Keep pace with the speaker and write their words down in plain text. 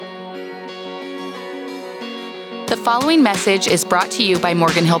The following message is brought to you by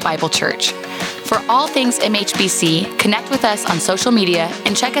Morgan Hill Bible Church. For all things MHBC, connect with us on social media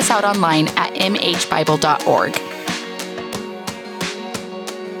and check us out online at mhbible.org.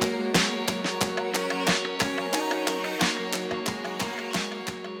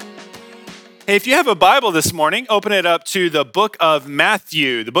 Hey, if you have a Bible this morning, open it up to the book of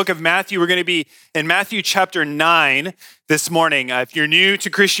Matthew. The book of Matthew, we're going to be in Matthew chapter 9 this morning. If you're new to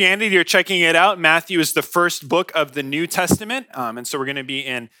Christianity, you're checking it out. Matthew is the first book of the New Testament. And so we're going to be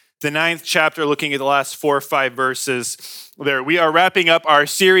in the 9th chapter, looking at the last 4 or 5 verses there. We are wrapping up our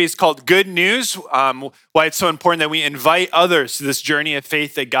series called Good News, why it's so important that we invite others to this journey of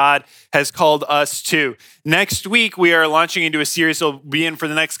faith that God has called us to. Next week, we are launching into a series that will be in for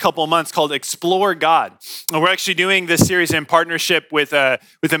the next couple of months called Explore God. And we're actually doing this series in partnership with a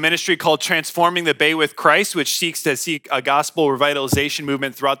ministry called Transforming the Bay with Christ, which seeks a gospel revitalization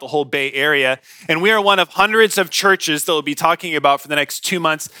movement throughout the whole Bay Area. And we are one of hundreds of churches that will be talking about for the next 2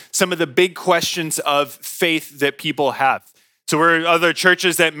 months some of the big questions of faith that people have. So we're other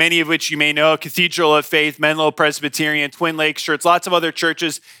churches that many of which you may know, Cathedral of Faith, Menlo Presbyterian, Twin Lakes Church, lots of other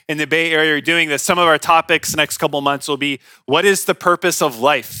churches in the Bay Area are doing this. Some of our topics the next couple of months will be, what is the purpose of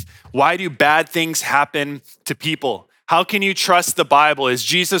life? Why do bad things happen to people? How can you trust the Bible? Is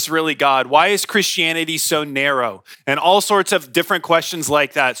Jesus really God? Why is Christianity so narrow? And all sorts of different questions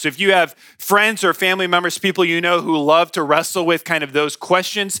like that. So if you have friends or family members, people you know who love to wrestle with kind of those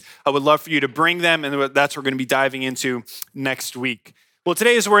questions, I would love for you to bring them. And that's what we're going to be diving into next week. Well,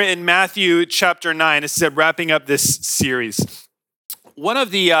 today as we're in Matthew chapter 9, this is wrapping up this series. One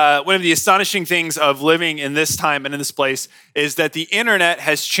of the astonishing things of living in this time and in this place is that the internet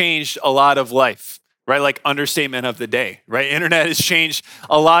has changed a lot of life. Right? Like understatement of the day, right? Internet has changed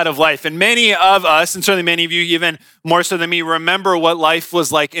a lot of life. And many of us, and certainly many of you, even more so than me, remember what life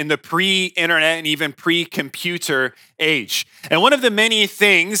was like in the pre-internet and even pre-computer age. And one of the many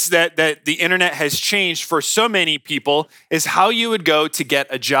things that the internet has changed for so many people is how you would go to get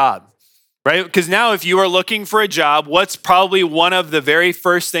a job. Right? Because now if you are looking for a job, what's probably one of the very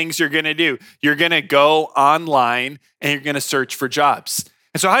first things you're going to do? You're going to go online and you're going to search for jobs.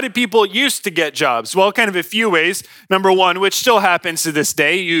 And so how did people used to get jobs? Well, kind of a few ways. Number one, which still happens to this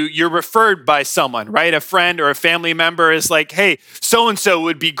day, you're referred by someone, right? A friend or a family member is like, hey, so-and-so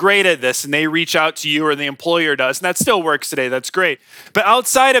would be great at this. And they reach out to you or the employer does. And that still works today. That's great. But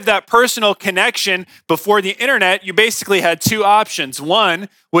outside of that personal connection before the internet, you basically had 2 options. One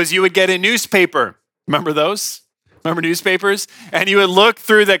was you would get a newspaper. Remember those? Remember newspapers? And you would look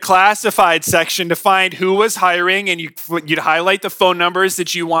through the classified section to find who was hiring, and you'd highlight the phone numbers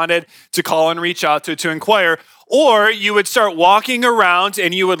that you wanted to call and reach out to inquire. Or you would start walking around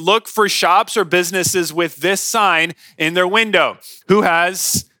and you would look for shops or businesses with this sign in their window. Who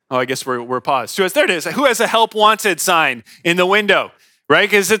has, I guess we're paused. There it is. Who has a help wanted sign in the window, right?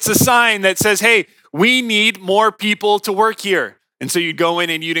 Because it's a sign that says, hey, we need more people to work here. And so you'd go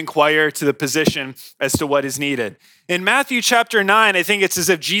in and you'd inquire to the position as to what is needed. In Matthew chapter 9, I think it's as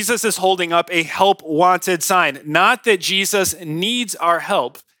if Jesus is holding up a help wanted sign. Not that Jesus needs our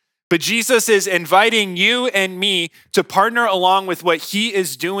help, but Jesus is inviting you and me to partner along with what he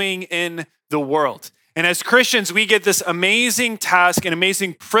is doing in the world. And as Christians, we get this amazing task and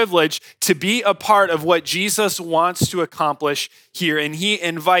amazing privilege to be a part of what Jesus wants to accomplish here. And he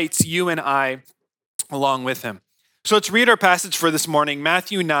invites you and I along with him. So let's read our passage for this morning.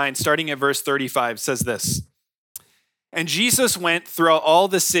 Matthew 9, starting at verse 35, says this. And Jesus went throughout all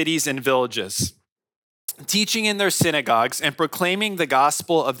the cities and villages, teaching in their synagogues and proclaiming the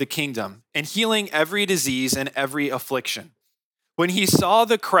gospel of the kingdom and healing every disease and every affliction. When he saw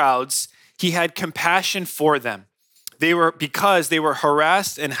the crowds, he had compassion for them. Because they were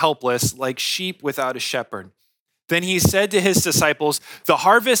harassed and helpless like sheep without a shepherd. Then he said to his disciples, the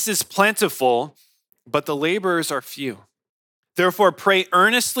harvest is plentiful, but the laborers are few. Therefore, pray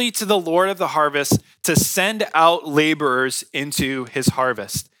earnestly to the Lord of the harvest to send out laborers into his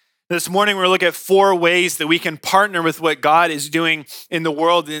harvest. This morning, we're looking at 4 ways that we can partner with what God is doing in the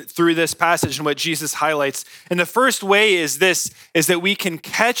world through this passage and what Jesus highlights. And the first way is that we can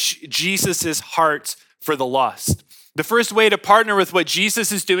catch Jesus's heart for the lost. The first way to partner with what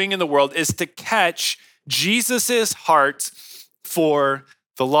Jesus is doing in the world is to catch Jesus's heart for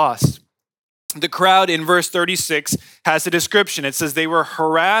the lost. The crowd in verse 36 has a description. It says they were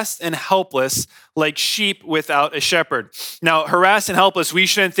harassed and helpless like sheep without a shepherd. Now, harassed and helpless, we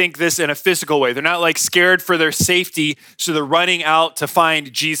shouldn't think this in a physical way. They're not like scared for their safety, so they're running out to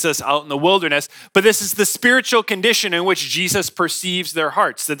find Jesus out in the wilderness. But this is the spiritual condition in which Jesus perceives their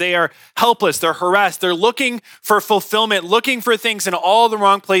hearts, that they are helpless, they're harassed, they're looking for fulfillment, looking for things in all the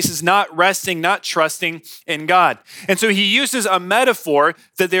wrong places, not resting, not trusting in God. And so he uses a metaphor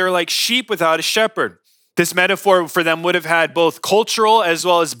that they're like sheep without a shepherd. This metaphor for them would have had both cultural as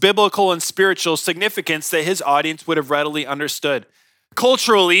well as biblical and spiritual significance that his audience would have readily understood.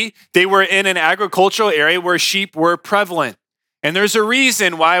 Culturally, they were in an agricultural area where sheep were prevalent. And there's a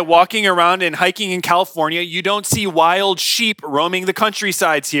reason why walking around and hiking in California, you don't see wild sheep roaming the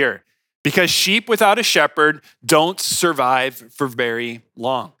countrysides here, because sheep without a shepherd don't survive for very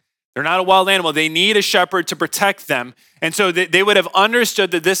long. They're not a wild animal. They need a shepherd to protect them. And so they would have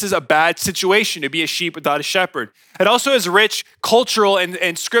understood that this is a bad situation to be a sheep without a shepherd. It also has rich cultural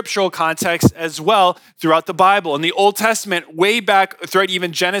and scriptural context as well throughout the Bible. In the Old Testament, way back throughout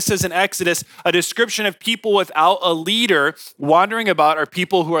even Genesis and Exodus, a description of people without a leader wandering about are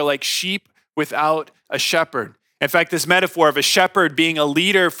people who are like sheep without a shepherd. In fact, this metaphor of a shepherd being a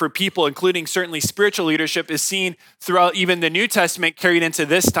leader for people, including certainly spiritual leadership, is seen throughout even the New Testament carried into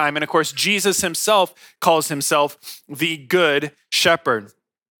this time. And of course, Jesus himself calls himself the good shepherd.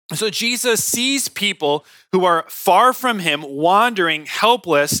 So Jesus sees people who are far from him, wandering,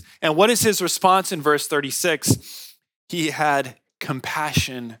 helpless. And what is his response in verse 36? He had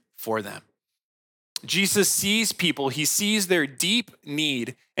compassion for them. Jesus sees people, he sees their deep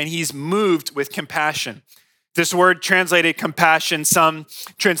need, and he's moved with compassion. This word translated compassion, some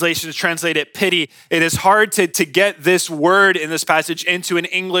translations translate it pity. It is hard to get this word in this passage into an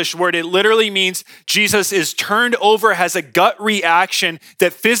English word. It literally means Jesus is turned over, has a gut reaction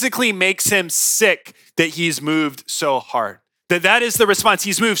that physically makes him sick that he's moved so hard. That is the response.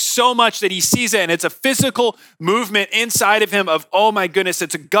 He's moved so much that he sees it, and it's a physical movement inside of him of, oh my goodness,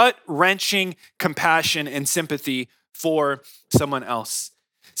 it's a gut-wrenching compassion and sympathy for someone else.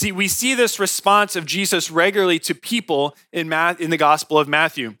 See, we see this response of Jesus regularly to people in the Gospel of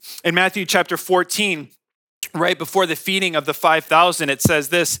Matthew. In Matthew chapter 14, right before the feeding of the 5,000, it says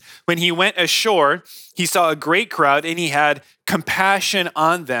this: when he went ashore, he saw a great crowd and he had compassion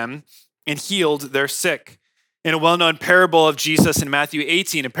on them and healed their sick. In a well-known parable of Jesus in Matthew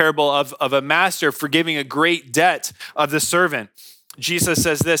 18, a parable of a master forgiving a great debt of the servant, Jesus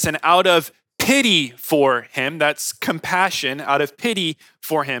says this: and out of pity for him, that's compassion, out of pity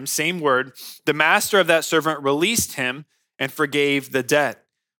for him, same word, the master of that servant released him and forgave the debt.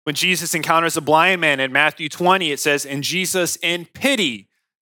 When Jesus encounters a blind man in Matthew 20, it says, and Jesus in pity,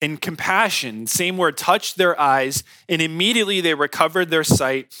 in compassion, same word, touched their eyes, and immediately they recovered their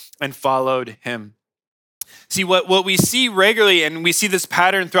sight and followed him. See, what we see regularly, and we see this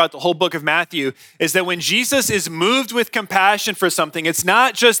pattern throughout the whole book of Matthew, is that when Jesus is moved with compassion for something, it's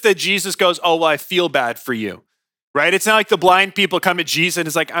not just that Jesus goes, oh, well, I feel bad for you, right? It's not like the blind people come to Jesus and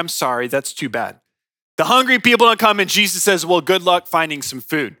is like, I'm sorry, that's too bad. The hungry people don't come and Jesus says, well, good luck finding some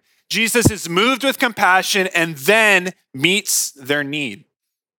food. Jesus is moved with compassion and then meets their need.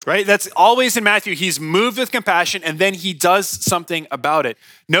 Right? That's always in Matthew. He's moved with compassion and then he does something about it.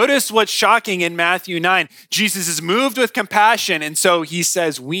 Notice what's shocking in Matthew 9. Jesus is moved with compassion, and so he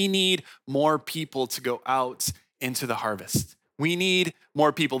says, we need more people to go out into the harvest. We need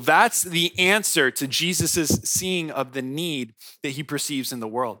more people. That's the answer to Jesus's seeing of the need that he perceives in the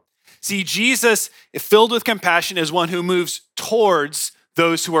world. See, Jesus, filled with compassion, is one who moves towards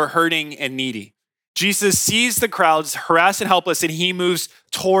those who are hurting and needy. Jesus sees the crowds harassed and helpless, and he moves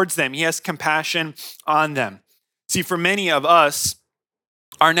towards them. He has compassion on them. See, for many of us,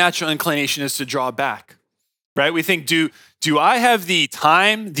 our natural inclination is to draw back, right? We think, do I have the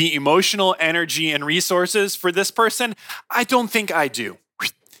time, the emotional energy, and resources for this person? I don't think I do.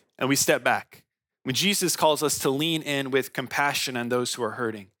 And we step back. When Jesus calls us to lean in with compassion on those who are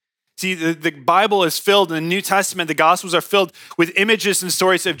hurting. See, the Bible is filled, in the New Testament, the Gospels are filled with images and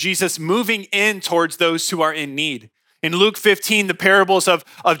stories of Jesus moving in towards those who are in need. In Luke 15, the parables of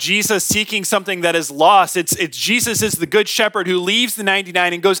Jesus seeking something that is lost, it's Jesus is the good shepherd who leaves the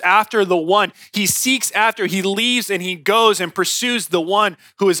 99 and goes after the one. He seeks after, he leaves and he goes and pursues the one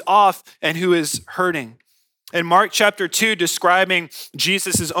who is off and who is hurting. In Mark chapter 2, describing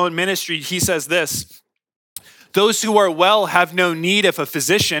Jesus' own ministry, he says this: those who are well have no need of a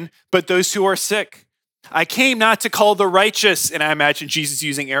physician, but those who are sick. I came not to call the righteous, and I imagine Jesus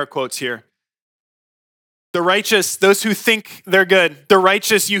using air quotes here. The righteous, those who think they're good. The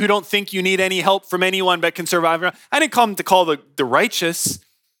righteous, you who don't think you need any help from anyone but can survive. I didn't come to call the righteous,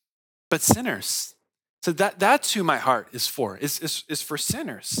 but sinners. So that's who my heart is for, is for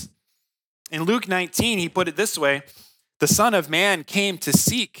sinners. In Luke 19, he put it this way: the Son of Man came to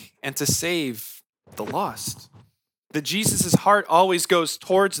seek and to save the lost. That Jesus' heart always goes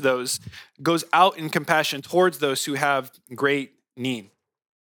out in compassion towards those who have great need.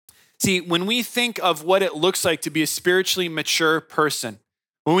 See, when we think of what it looks like to be a spiritually mature person,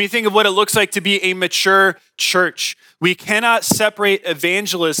 when we think of what it looks like to be a mature church, we cannot separate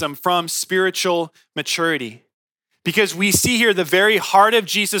evangelism from spiritual maturity. Because we see here the very heart of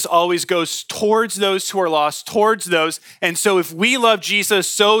Jesus always goes towards those who are lost, towards those. And so if we love Jesus,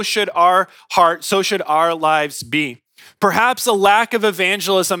 so should our heart, so should our lives be. Perhaps a lack of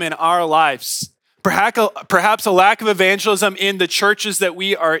evangelism in our lives, perhaps a lack of evangelism in the churches that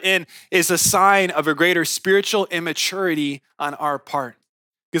we are in is a sign of a greater spiritual immaturity on our part.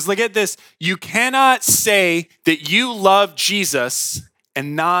 Because look at this, you cannot say that you love Jesus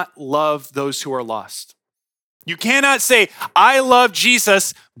and not love those who are lost. You cannot say, I love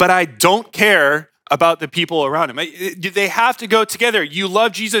Jesus, but I don't care about the people around him. They have to go together. You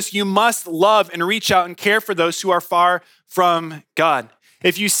love Jesus, you must love and reach out and care for those who are far from God.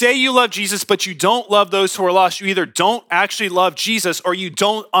 If you say you love Jesus, but you don't love those who are lost, you either don't actually love Jesus or you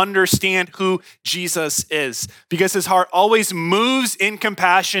don't understand who Jesus is. Because his heart always moves in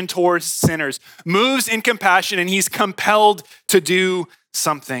compassion towards sinners, moves in compassion, and he's compelled to do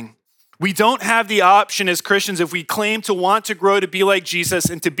something. We don't have the option as Christians, if we claim to want to grow to be like Jesus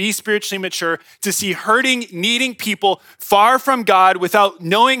and to be spiritually mature, to see hurting, needing people far from God without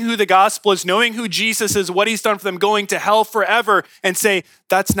knowing who the gospel is, knowing who Jesus is, what he's done for them, going to hell forever, and say,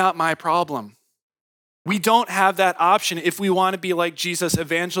 that's not my problem. We don't have that option. If we want to be like Jesus,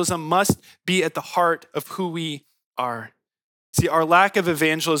 evangelism must be at the heart of who we are. See, our lack of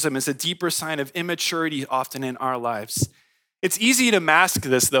evangelism is a deeper sign of immaturity often in our lives. It's easy to mask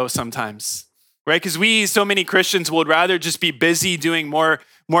this though sometimes, right? Because so many Christians would rather just be busy doing more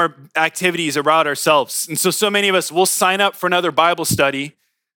activities around ourselves. And so many of us will sign up for another Bible study,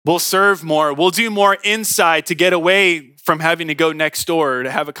 we'll serve more, we'll do more inside to get away from having to go next door to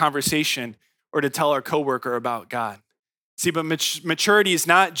have a conversation or to tell our coworker about God. See, but maturity is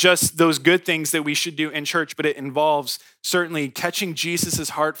not just those good things that we should do in church, but it involves certainly catching Jesus'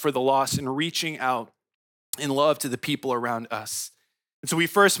 heart for the lost and reaching out in love to the people around us. And so we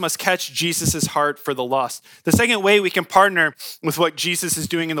first must catch Jesus' heart for the lost. The second way we can partner with what Jesus is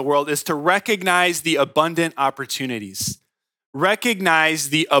doing in the world is to recognize the abundant opportunities.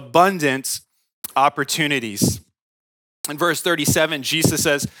 Recognize the abundant opportunities. In verse 37, Jesus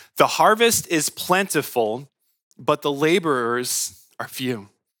says, the harvest is plentiful, but the laborers are few.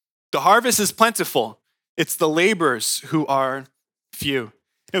 The harvest is plentiful. It's the laborers who are few.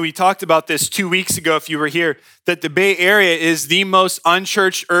 And we talked about this 2 weeks ago, if you were here, that the Bay Area is the most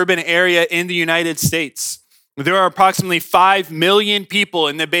unchurched urban area in the United States. There are approximately 5 million people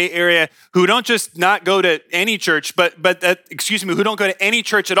in the Bay Area who don't just not go to any church, who don't go to any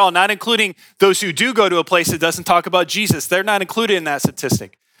church at all, not including those who do go to a place that doesn't talk about Jesus. They're not included in that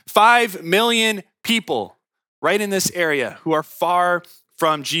statistic. 5 million people right in this area who are far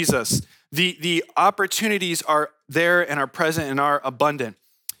from Jesus. The opportunities are there and are present and are abundant.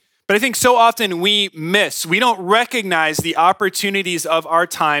 But I think so often we don't recognize the opportunities of our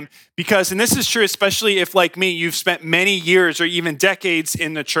time because, and this is true especially if, like me, you've spent many years or even decades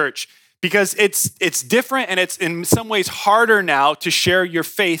in the church, because it's different and it's in some ways harder now to share your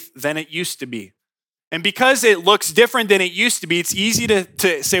faith than it used to be. And because it looks different than it used to be, it's easy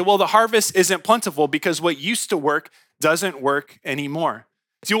to say, well, the harvest isn't plentiful because what used to work doesn't work anymore.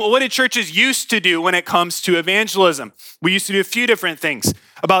 See, what did churches used to do when it comes to evangelism? We used to do a few different things.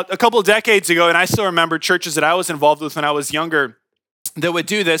 About a couple of decades ago, and I still remember churches that I was involved with when I was younger that would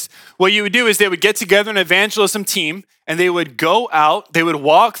do this. What you would do is they would get together an evangelism team and they would go out, they would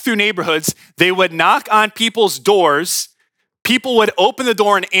walk through neighborhoods, they would knock on people's doors, people would open the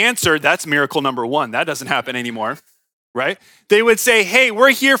door and answer. That's miracle number one. That doesn't happen anymore, right? They would say, hey,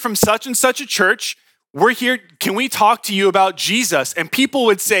 we're here from such and such a church. We're here, can we talk to you about Jesus? And people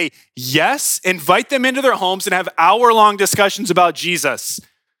would say, yes, invite them into their homes and have hour-long discussions about Jesus.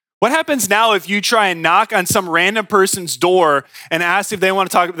 What happens now if you try and knock on some random person's door and ask if they want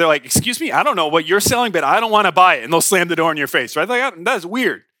to talk? They're like, excuse me, I don't know what you're selling, but I don't want to buy it. And they'll slam the door in your face, right? Like, that's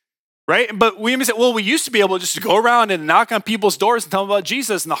weird, right? But we say, well, we used to be able just to go around and knock on people's doors and tell them about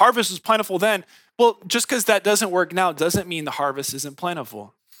Jesus, and the harvest was plentiful then. Well, just because that doesn't work now doesn't mean the harvest isn't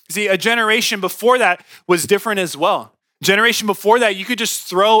plentiful. See, a generation before that was different as well. Generation before that, you could just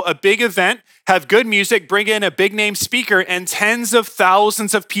throw a big event, have good music, bring in a big name speaker, and tens of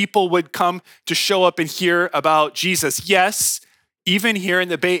thousands of people would come to show up and hear about Jesus. Yes, even here in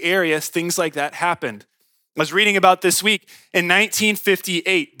the Bay Area, things like that happened. I was reading about this week in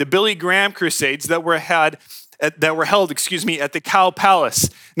 1958, the Billy Graham Crusades that were held, at the Cow Palace.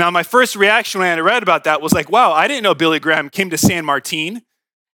 Now, my first reaction when I read about that was like, wow, I didn't know Billy Graham came to San Martin.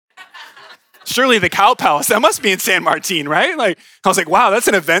 Surely the Cow Palace, that must be in San Martin, right? Like, I was like, wow, that's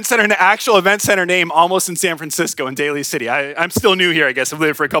an event center, an actual event center name almost in San Francisco, in Daly City. I'm still new here, I guess. I've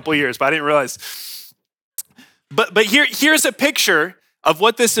lived for a couple of years, but I didn't realize. But here's a picture of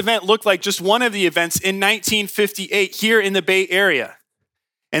what this event looked like, just one of the events in 1958 here in the Bay Area.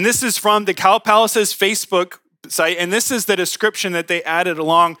 And this is from the Cow Palace's Facebook site, and this is the description that they added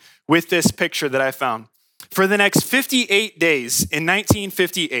along with this picture that I found. For the next 58 days in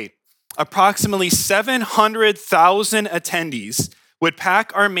 1958, approximately 700,000 attendees would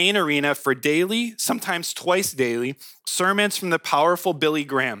pack our main arena for daily, sometimes twice daily, sermons from the powerful Billy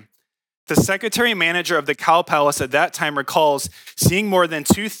Graham. The secretary manager of the Cow Palace at that time recalls seeing more than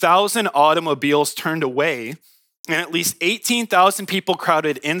 2,000 automobiles turned away and at least 18,000 people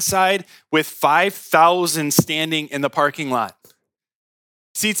crowded inside with 5,000 standing in the parking lot.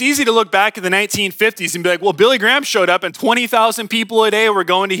 See, it's easy to look back at the 1950s and be like, well, Billy Graham showed up and 20,000 people a day were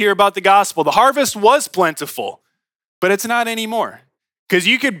going to hear about the gospel. The harvest was plentiful, but it's not anymore. Because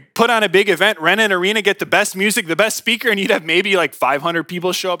you could put on a big event, rent an arena, get the best music, the best speaker, and you'd have maybe like 500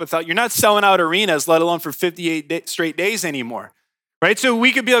 people show up. You're not selling out arenas, let alone for 58 straight days anymore, right? So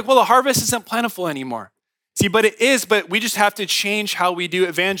we could be like, well, the harvest isn't plentiful anymore. See, but it is, but we just have to change how we do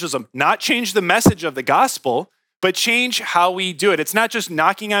evangelism. Not change the message of the gospel, but change how we do it. It's not just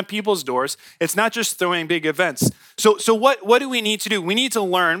knocking on people's doors. It's not just throwing big events. So what do we need to do? We need to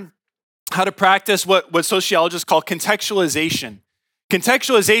learn how to practice what sociologists call contextualization.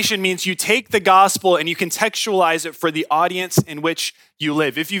 Contextualization means you take the gospel and you contextualize it for the audience in which you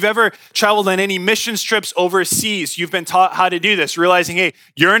live. If you've ever traveled on any mission trips overseas, you've been taught how to do this, realizing, hey,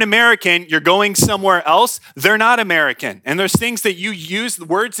 you're an American, you're going somewhere else, they're not American. And there's things that you use,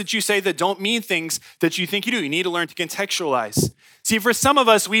 words that you say that don't mean things that you think you do. You need to learn to contextualize. See, for some of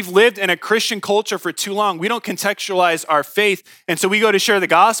us, we've lived in a Christian culture for too long. We don't contextualize our faith. And so we go to share the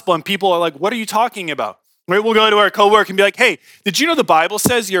gospel and people are like, what are you talking about? Right? We'll go to our coworker and be like, hey, did you know the Bible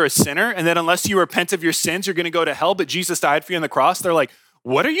says you're a sinner and that unless you repent of your sins, you're going to go to hell, but Jesus died for you on the cross? They're like,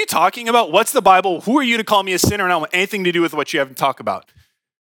 what are you talking about? What's the Bible? Who are you to call me a sinner? And I don't want anything to do with what you have to talk about.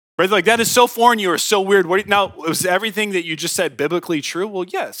 Right? They're like, that is so foreign. You are so weird. Now, was everything that you just said biblically true? Well,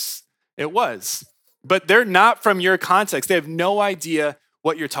 yes, it was. But they're not from your context. They have no idea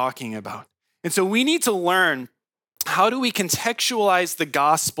what you're talking about. And so we need to learn, how do we contextualize the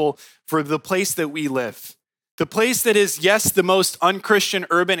gospel for the place that we live? The place that is, yes, the most unchristian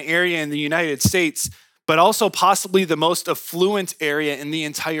urban area in the United States, but also possibly the most affluent area in the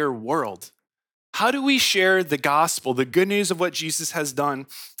entire world. How do we share the gospel, the good news of what Jesus has done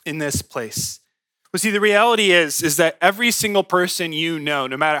in this place? Well, see, the reality is that every single person you know,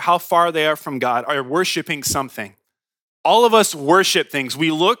 no matter how far they are from God, are worshiping something. All of us worship things.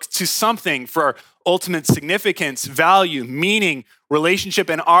 We look to something for our ultimate significance, value, meaning, relationship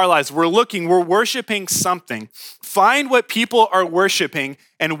in our lives. We're worshiping something. Find what people are worshiping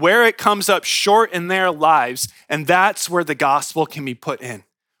and where it comes up short in their lives, and that's where the gospel can be put in.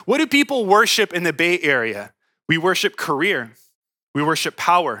 What do people worship in the Bay Area? We worship career. We worship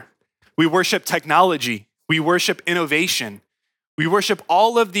power. We worship technology. We worship innovation. We worship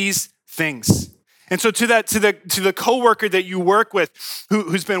all of these things. And so to the coworker that you work with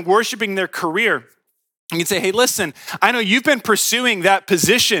who's been worshiping their career, you can say, hey, listen, I know you've been pursuing that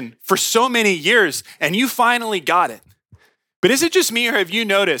position for so many years and you finally got it. But is it just me or have you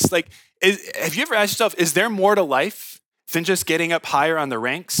noticed, have you ever asked yourself, is there more to life than just getting up higher on the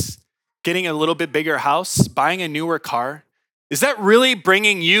ranks, getting a little bit bigger house, buying a newer car? Is that really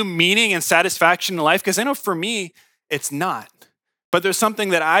bringing you meaning and satisfaction in life? Because I know for me, it's not. But there's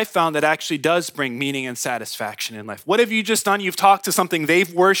something that I found that actually does bring meaning and satisfaction in life. What have you just done? You've talked to something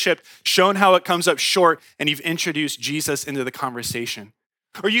they've worshiped, shown how it comes up short, and you've introduced Jesus into the conversation.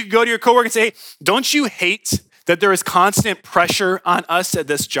 Or you could go to your coworker and say, hey, don't you hate that there is constant pressure on us at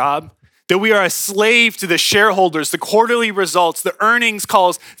this job? That we are a slave to the shareholders, the quarterly results, the earnings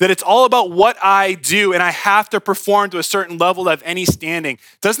calls, that it's all about what I do and I have to perform to a certain level of any standing.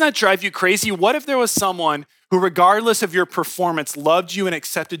 Doesn't that drive you crazy? What if there was someone who, regardless of your performance, loved you and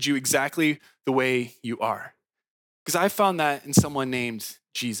accepted you exactly the way you are? Because I found that in someone named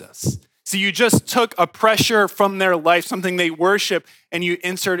Jesus. So you just took a pressure from their life, something they worship, and you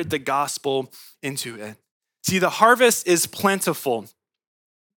inserted the gospel into it. See, the harvest is plentiful.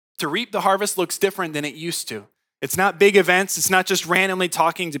 To reap the harvest looks different than it used to. It's not big events. It's not just randomly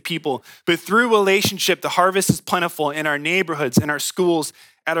talking to people, but through relationship, the harvest is plentiful in our neighborhoods, in our schools,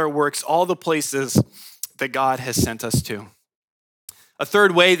 at our works, all the places that God has sent us to. A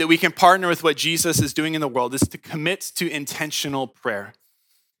third way that we can partner with what Jesus is doing in the world is to commit to intentional prayer.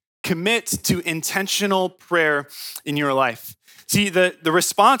 Commit to intentional prayer in your life. See, the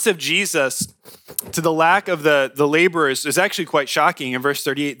response of Jesus to the lack of the laborers is actually quite shocking in verse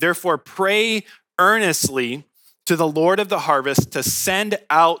 38. Therefore, pray earnestly to the Lord of the harvest to send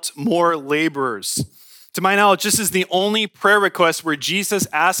out more laborers. To my knowledge, this is the only prayer request where Jesus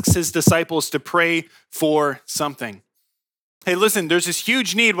asks his disciples to pray for something. Hey, listen, there's this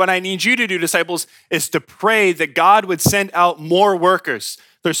huge need. What I need you to do, disciples, is to pray that God would send out more workers.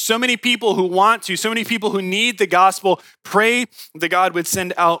 There's so many people who want to, so many people who need the gospel. Pray that God would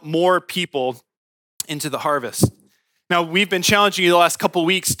send out more people into the harvest. Now, we've been challenging you the last couple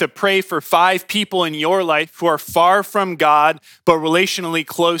weeks to pray for 5 people in your life who are far from God, but relationally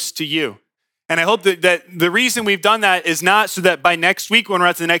close to you. And I hope that the reason we've done that is not so that by next week, when we're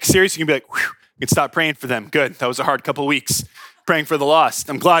at the next series, you can be like, whew, you can stop praying for them. Good. That was a hard couple weeks, praying for the lost.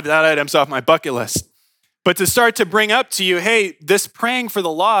 I'm glad that item's off my bucket list. But to start to bring up to you, hey, this praying for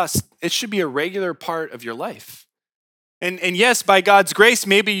the lost, it should be a regular part of your life. And yes, by God's grace,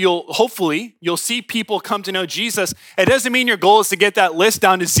 maybe hopefully you'll see people come to know Jesus. It doesn't mean your goal is to get that list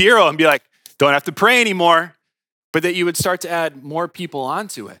down to 0 and be like, don't have to pray anymore, but that you would start to add more people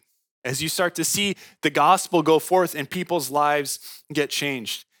onto it as you start to see the gospel go forth and people's lives get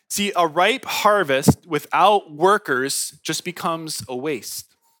changed. See, a ripe harvest without workers just becomes a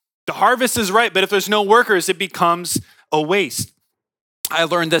waste. The harvest is ripe, but if there's no workers, it becomes a waste. I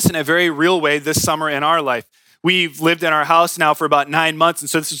learned this in a very real way this summer in our life. We've lived in our house now for about 9 months, and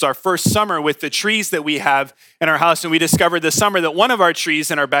so this is our first summer with the trees that we have in our house, and we discovered this summer that one of our trees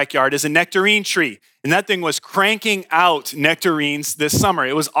in our backyard is a nectarine tree, and that thing was cranking out nectarines this summer.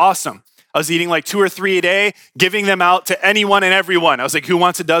 It was awesome. I was eating like 2 or 3 a day, giving them out to anyone and everyone. I was like, who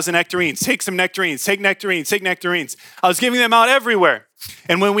wants a dozen nectarines? Take some nectarines, take nectarines, take nectarines. I was giving them out everywhere.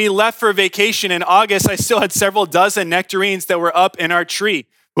 And when we left for vacation in August, I still had several dozen nectarines that were up in our tree.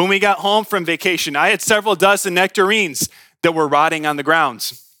 When we got home from vacation, I had several dozen nectarines that were rotting on the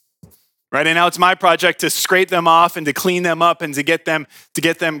grounds. Right? And now it's my project to scrape them off and to clean them up and to get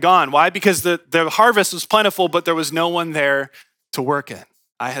them gone. Why? Because the harvest was plentiful, but there was no one there to work it.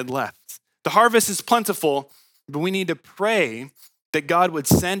 I had left. The harvest is plentiful, but we need to pray that God would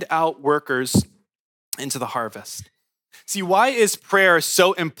send out workers into the harvest. See, why is prayer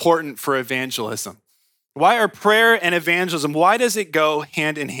so important for evangelism? Why are prayer and evangelism, why does it go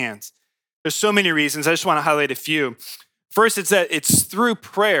hand in hand? There's so many reasons. I just want to highlight a few. First, it's that it's through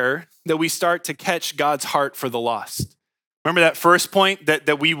prayer that we start to catch God's heart for the lost. Remember that first point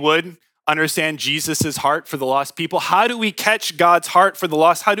that we would understand Jesus' heart for the lost people? How do we catch God's heart for the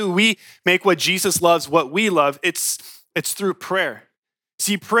lost? How do we make what Jesus loves what we love? It's through prayer.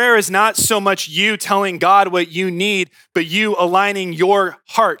 See, prayer is not so much you telling God what you need, but you aligning your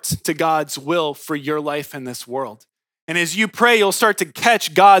heart to God's will for your life in this world. And as you pray, you'll start to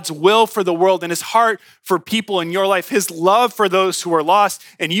catch God's will for the world and his heart for people in your life, his love for those who are lost,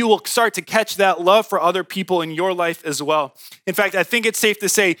 and you will start to catch that love for other people in your life as well. In fact, I think it's safe to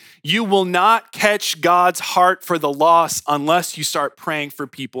say you will not catch God's heart for the lost unless you start praying for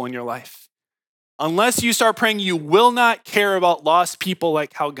people in your life. Unless you start praying, you will not care about lost people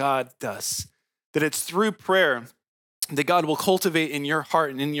like how God does. That it's through prayer that God will cultivate in your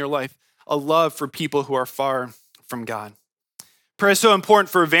heart and in your life a love for people who are far from God. Prayer is so important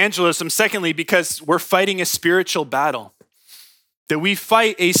for evangelism. Secondly, because we're fighting a spiritual battle. That we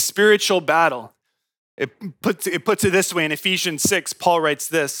fight a spiritual battle. It puts it this way in Ephesians 6, Paul writes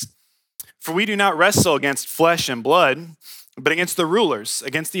this, "For we do not wrestle against flesh and blood, but against the rulers,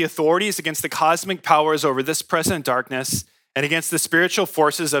 against the authorities, against the cosmic powers over this present darkness, and against the spiritual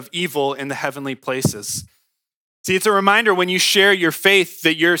forces of evil in the heavenly places." See, it's a reminder when you share your faith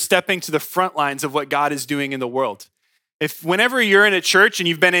that you're stepping to the front lines of what God is doing in the world. Whenever you're in a church and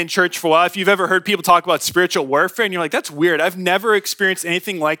you've been in church for a while, if you've ever heard people talk about spiritual warfare and you're like, that's weird, I've never experienced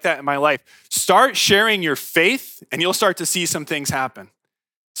anything like that in my life. Start sharing your faith and you'll start to see some things happen.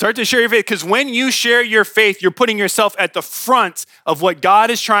 Start to share your faith, because when you share your faith, you're putting yourself at the front of what God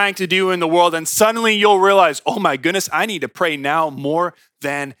is trying to do in the world, and suddenly you'll realize, oh my goodness, I need to pray now more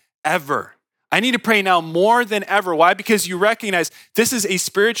than ever. I need to pray now more than ever. Why? Because you recognize this is a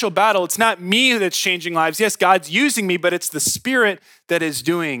spiritual battle. It's not me that's changing lives. Yes, God's using me, but it's the Spirit that is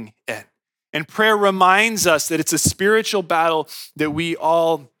doing it. And prayer reminds us that it's a spiritual battle that we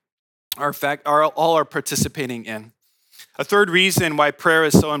all are participating in. A third reason why prayer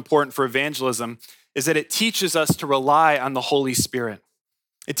is so important for evangelism is that it teaches us to rely on the Holy Spirit.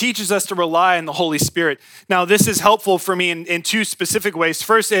 It teaches us to rely on the Holy Spirit. Now, this is helpful for me in two specific ways.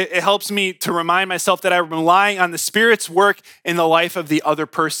 First, it helps me to remind myself that I'm relying on the Spirit's work in the life of the other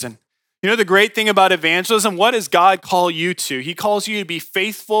person. You know, the great thing about evangelism, what does God call you to? He calls you to be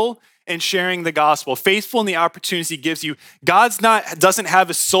faithful in sharing the gospel, faithful in the opportunities he gives you. Doesn't have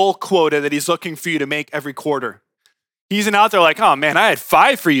a soul quota that he's looking for you to make every quarter. He isn't out there like, oh man, I had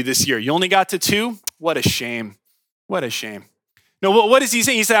 5 for you this year. You only got to 2? What a shame. What a shame. No, what is he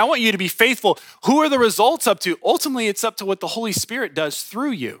saying? He said, I want you to be faithful. Who are the results up to? Ultimately, it's up to what the Holy Spirit does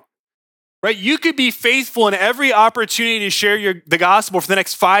through you, right? You could be faithful in every opportunity to share the gospel for the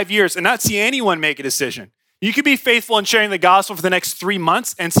next 5 years and not see anyone make a decision. You could be faithful in sharing the gospel for the next 3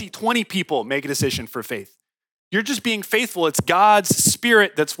 months and see 20 people make a decision for faith. You're just being faithful. It's God's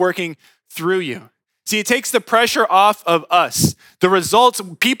Spirit that's working through you. See, it takes the pressure off of us. The results,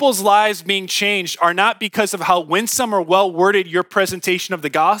 people's lives being changed are not because of how winsome or well-worded your presentation of the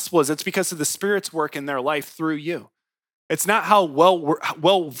gospel is. It's because of the Spirit's work in their life through you. It's not how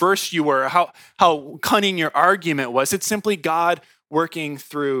well-versed you were, how cunning your argument was. It's simply God working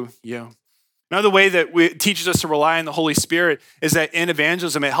through you. Another way that it teaches us to rely on the Holy Spirit is that in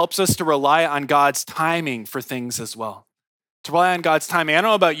evangelism, it helps us to rely on God's timing for things as well. To rely on God's timing. I don't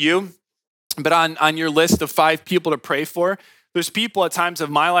know about you, but on your list of 5 people to pray for, there's people at times of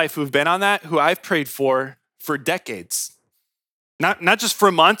my life who've been on that who I've prayed for decades. Not just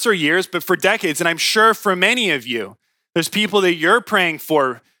for months or years, but for decades. And I'm sure for many of you, there's people that you're praying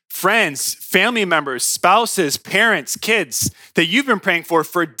for, friends, family members, spouses, parents, kids, that you've been praying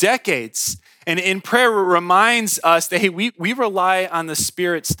for decades. And in prayer, it reminds us that, hey, we rely on the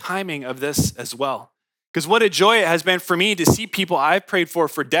Spirit's timing of this as well. Because what a joy it has been for me to see people I've prayed for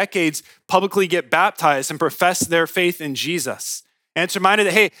decades publicly get baptized and profess their faith in Jesus. And it's reminded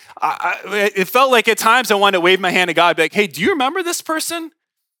that, hey, it felt like at times I wanted to wave my hand to God, be like, hey, do you remember this person?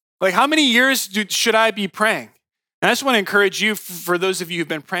 Like, how many years should I be praying? And I just want to encourage you, for those of you who've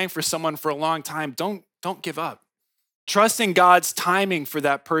been praying for someone for a long time, don't give up. Trust in God's timing for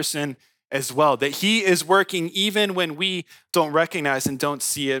that person as well, that he is working even when we don't recognize and don't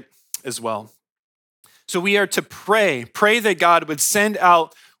see it as well. So we are to pray that God would send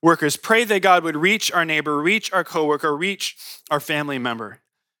out workers, pray that God would reach our neighbor, reach our coworker, reach our family member.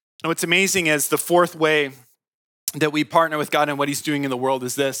 And what's amazing is the fourth way that we partner with God and what he's doing in the world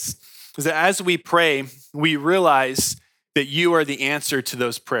is this, is that as we pray, we realize that you are the answer to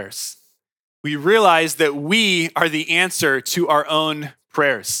those prayers. We realize that we are the answer to our own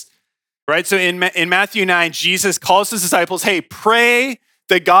prayers, right? So in Matthew 9, Jesus calls his disciples, hey, pray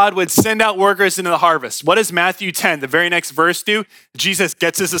that God would send out workers into the harvest. What does Matthew 10, the very next verse, do? Jesus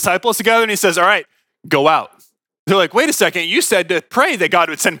gets his disciples together and he says, all right, go out. They're like, wait a second, you said to pray that God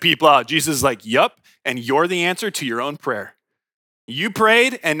would send people out. Jesus is like, yup, and you're the answer to your own prayer. You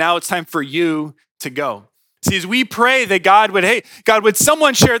prayed, and now it's time for you to go. See, as we pray that God would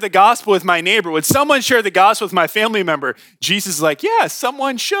someone share the gospel with my neighbor? Would someone share the gospel with my family member? Jesus is like, yeah,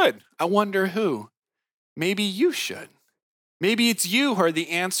 someone should. I wonder who. Maybe you should. Maybe it's you who are the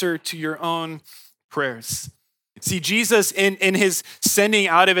answer to your own prayers. See, Jesus, in his sending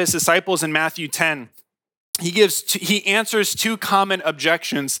out of his disciples in Matthew 10, he answers 2 common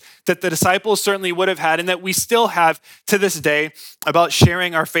objections that the disciples certainly would have had and that we still have to this day about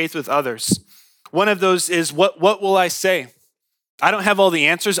sharing our faith with others. One of those is, what will I say? I don't have all the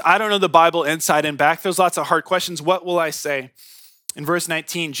answers. I don't know the Bible inside and back. There's lots of hard questions. What will I say? In verse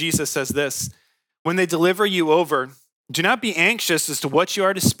 19, Jesus says this, when they deliver you over, do not be anxious as to what you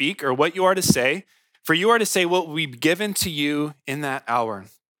are to speak or what you are to say, for you are to say what will be given to you in that hour.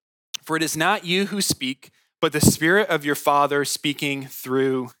 For it is not you who speak, but the Spirit of your Father speaking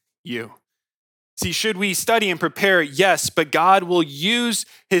through you. See, should we study and prepare? Yes, but God will use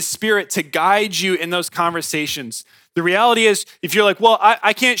his Spirit to guide you in those conversations. The reality is, if you're like, well,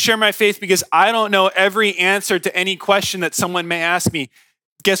 I can't share my faith because I don't know every answer to any question that someone may ask me,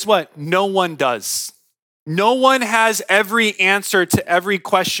 guess what? No one does. No one has every answer to every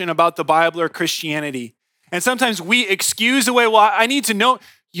question about the Bible or Christianity. And sometimes we excuse away, well, I need to know.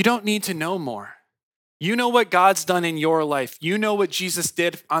 You don't need to know more. You know what God's done in your life. You know what Jesus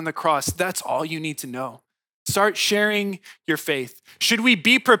did on the cross. That's all you need to know. Start sharing your faith. Should we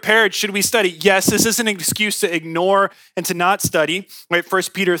be prepared? Should we study? Yes, this isn't an excuse to ignore and to not study. Right? 1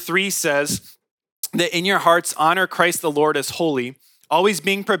 Peter 3 says that in your hearts, honor Christ the Lord as holy, always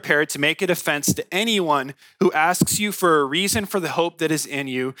being prepared to make a defense to anyone who asks you for a reason for the hope that is in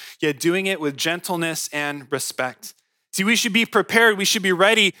you, yet doing it with gentleness and respect. See, we should be prepared. We should be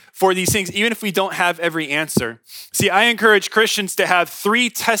ready for these things, even if we don't have every answer. See, I encourage Christians to have 3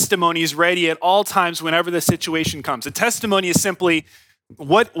 testimonies ready at all times whenever the situation comes. A testimony is simply,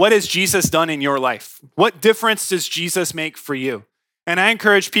 What has Jesus done in your life? What difference does Jesus make for you? And I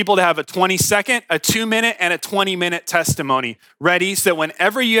encourage people to have a 20-second, a 2-minute, and a 20-minute testimony ready so that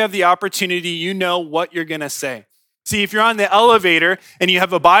whenever you have the opportunity, you know what you're going to say. See, if you're on the elevator and you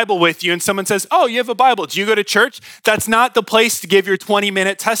have a Bible with you and someone says, oh, you have a Bible, do you go to church? That's not the place to give your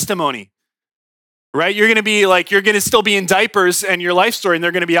 20-minute testimony, right? You're going to still be in diapers and your life story, and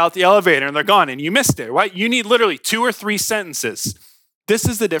they're going to be out the elevator and they're gone and you missed it, right? You need literally 2 or 3 sentences. This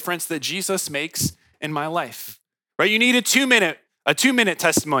is the difference that Jesus makes in my life, right? You need a 2-minute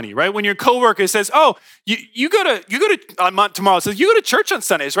testimony, right? When your coworker says, "Oh, you go to tomorrow," says, "You go to church on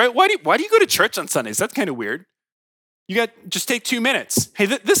Sundays, right? Why do you go to church on Sundays? That's kind of weird." Just take 2 minutes. Hey,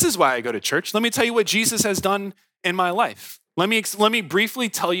 this is why I go to church. Let me tell you what Jesus has done in my life. Let me briefly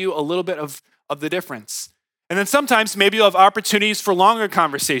tell you a little bit of the difference. And then sometimes maybe you'll have opportunities for longer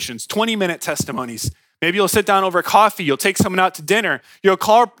conversations, 20-minute testimonies. Maybe you'll sit down over coffee. You'll take someone out to dinner. You'll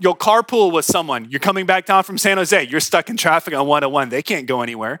carpool with someone. You're coming back down from San Jose. You're stuck in traffic on 101. They can't go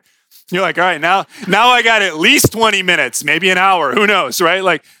anywhere. You're like, all right, now I got at least 20 minutes, maybe an hour. Who knows, right?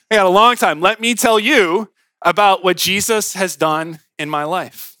 Like, I got a long time. Let me tell you about what Jesus has done in my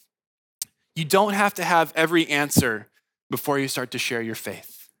life. You don't have to have every answer before you start to share your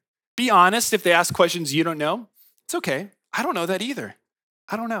faith. Be honest if they ask questions you don't know. It's okay. I don't know that either.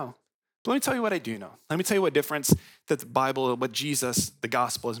 I don't know. But let me tell you what I do know. Let me tell you what difference that the Bible, what Jesus, the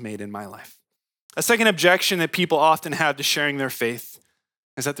gospel has made in my life. A second objection that people often have to sharing their faith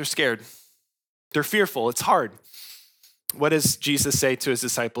is that they're scared. They're fearful. It's hard. What does Jesus say to his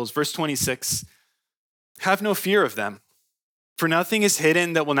disciples? Verse 26, have no fear of them, for nothing is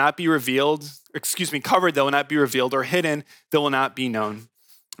hidden that will not be revealed, covered that will not be revealed, or hidden that will not be known.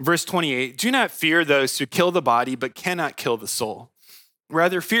 Verse 28, do not fear those who kill the body but cannot kill the soul.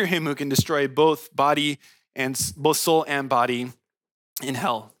 Rather, fear him who can destroy both soul and body in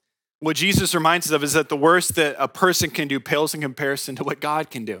hell. What Jesus reminds us of is that the worst that a person can do pales in comparison to what God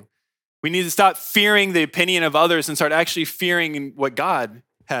can do. We need to stop fearing the opinion of others and start actually fearing what God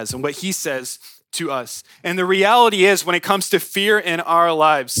has and what he says to us. And the reality is, when it comes to fear in our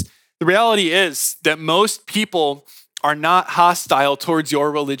lives, the reality is that most people are not hostile towards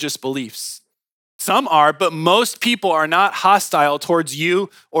your religious beliefs. Some are, but most people are not hostile towards you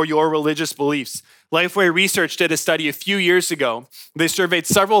or your religious beliefs. Lifeway Research did a study a few years ago. They surveyed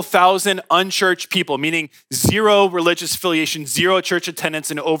several thousand unchurched people, meaning 0 religious affiliation, 0 church attendance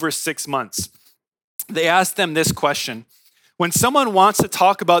in over 6 months. They asked them this question: when someone wants to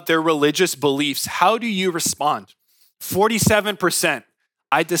talk about their religious beliefs, how do you respond? 47%,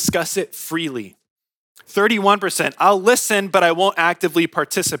 I discuss it freely. 31%, I'll listen, but I won't actively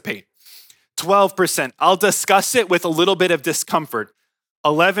participate. 12%, I'll discuss it with a little bit of discomfort.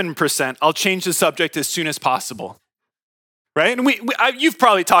 11%, I'll change the subject as soon as possible. Right? And you've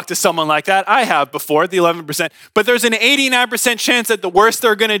probably talked to someone like that. I have before, the 11%. But there's an 89% chance that the worst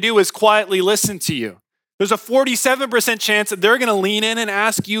they're going to do is quietly listen to you. There's a 47% chance that they're going to lean in and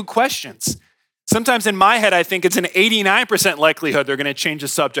ask you questions. Sometimes in my head, I think it's an 89% likelihood they're going to change the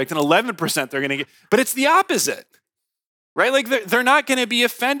subject, and 11% they're going to but it's the opposite. Right? Like they're not going to be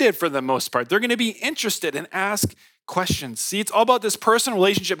offended for the most part. They're going to be interested and ask questions. See, it's all about this personal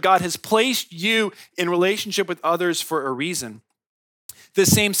relationship. God has placed you in relationship with others for a reason. This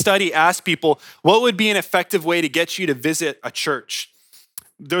same study asked people, what would be an effective way to get you to visit a church?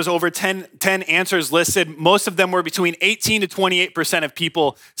 There's over 10 answers listed. Most of them were between 18 to 28% of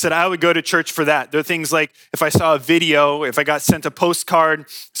people said, I would go to church for that. There are things like if I saw a video, if I got sent a postcard,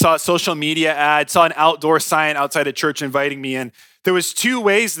 saw a social media ad, saw an outdoor sign outside a church inviting me in. There was 2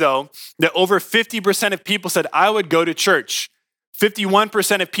 ways, though, that over 50% of people said, I would go to church.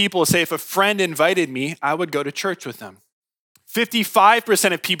 51% of people say if a friend invited me, I would go to church with them.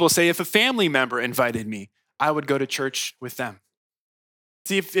 55% of people say if a family member invited me, I would go to church with them.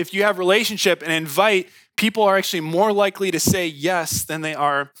 See, if you have relationship and invite, people are actually more likely to say yes than they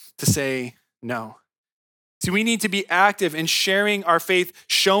are to say no. See, we need to be active in sharing our faith,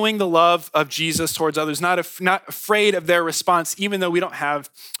 showing the love of Jesus towards others, not afraid of their response, even though we don't have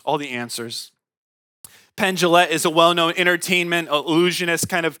all the answers. Penn Jillette is a well-known entertainment illusionist,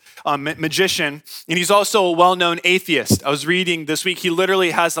 kind of magician, and he's also a well-known atheist. I was reading this week, he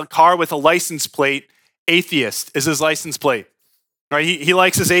literally has a car with a license plate. Atheist is his license plate. Right? He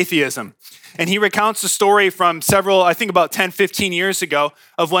likes his atheism. And he recounts a story from about 10, 15 years ago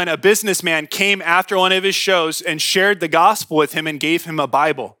of when a businessman came after one of his shows and shared the gospel with him and gave him a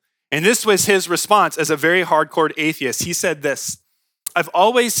Bible. And this was his response as a very hardcore atheist. He said this: I've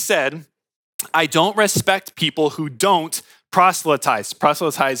always said, I don't respect people who don't proselytize.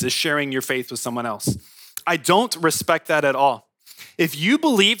 Proselytize is sharing your faith with someone else. I don't respect that at all. If you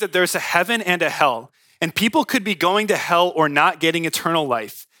believe that there's a heaven and a hell, and people could be going to hell or not getting eternal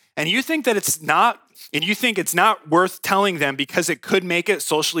life, and you think that it's not worth telling them because it could make it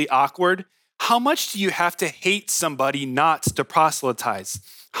socially awkward, how much do you have to hate somebody not to proselytize?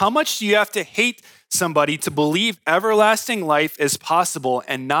 How much do you have to hate somebody to believe everlasting life is possible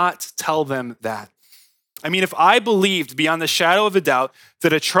and not tell them that? I mean, if I believed beyond the shadow of a doubt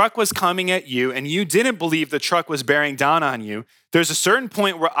that a truck was coming at you and you didn't believe the truck was bearing down on you, there's a certain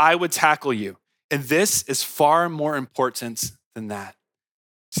point where I would tackle you. And this is far more important than that.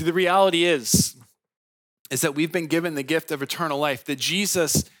 See, the reality is that we've been given the gift of eternal life, that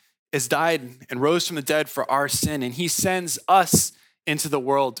Jesus has died and rose from the dead for our sin, and he sends us into the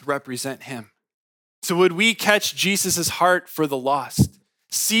world to represent him. So would we catch Jesus' heart for the lost?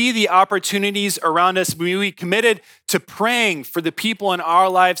 See the opportunities around us? Be we committed to praying for the people in our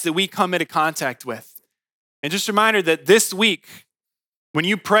lives that we come into contact with? And just a reminder that this week, when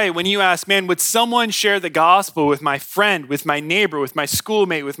you pray, when you ask, man, would someone share the gospel with my friend, with my neighbor, with my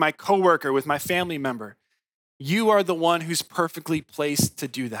schoolmate, with my coworker, with my family member? You are the one who's perfectly placed to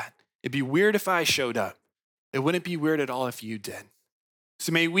do that. It'd be weird if I showed up. It wouldn't be weird at all if you did.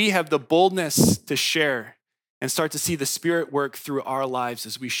 So may we have the boldness to share and start to see the Spirit work through our lives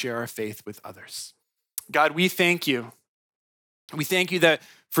as we share our faith with others. God, we thank you. We thank you that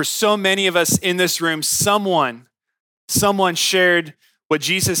for so many of us in this room, someone shared what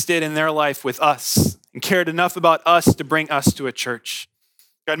Jesus did in their life with us and cared enough about us to bring us to a church.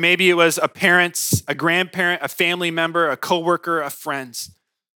 God, maybe it was a parent, a grandparent, a family member, a coworker, a friend.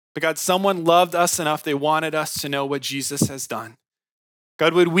 But God, someone loved us enough, they wanted us to know what Jesus has done.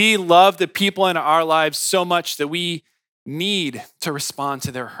 God, would we love the people in our lives so much that we need to respond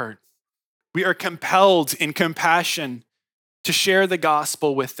to their hurt? We are compelled in compassion to share the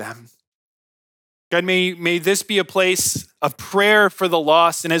gospel with them. God, may this be a place of prayer for the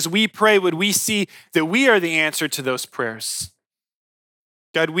lost. And as we pray, would we see that we are the answer to those prayers?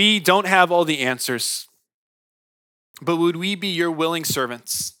 God, we don't have all the answers, but would we be your willing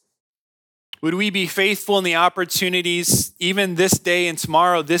servants? Would we be faithful in the opportunities, even this day and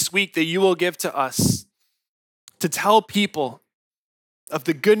tomorrow, this week, that you will give to us to tell people of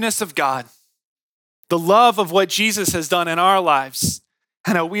the goodness of God, the love of what Jesus has done in our lives,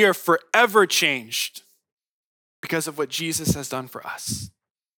 and how we are forever changed because of what Jesus has done for us.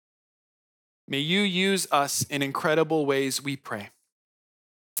 May you use us in incredible ways, we pray.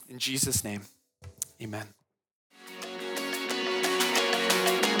 In Jesus' name, amen.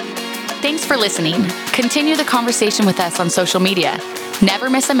 Thanks for listening. Continue the conversation with us on social media. Never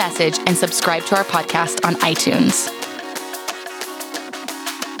miss a message and subscribe to our podcast on iTunes.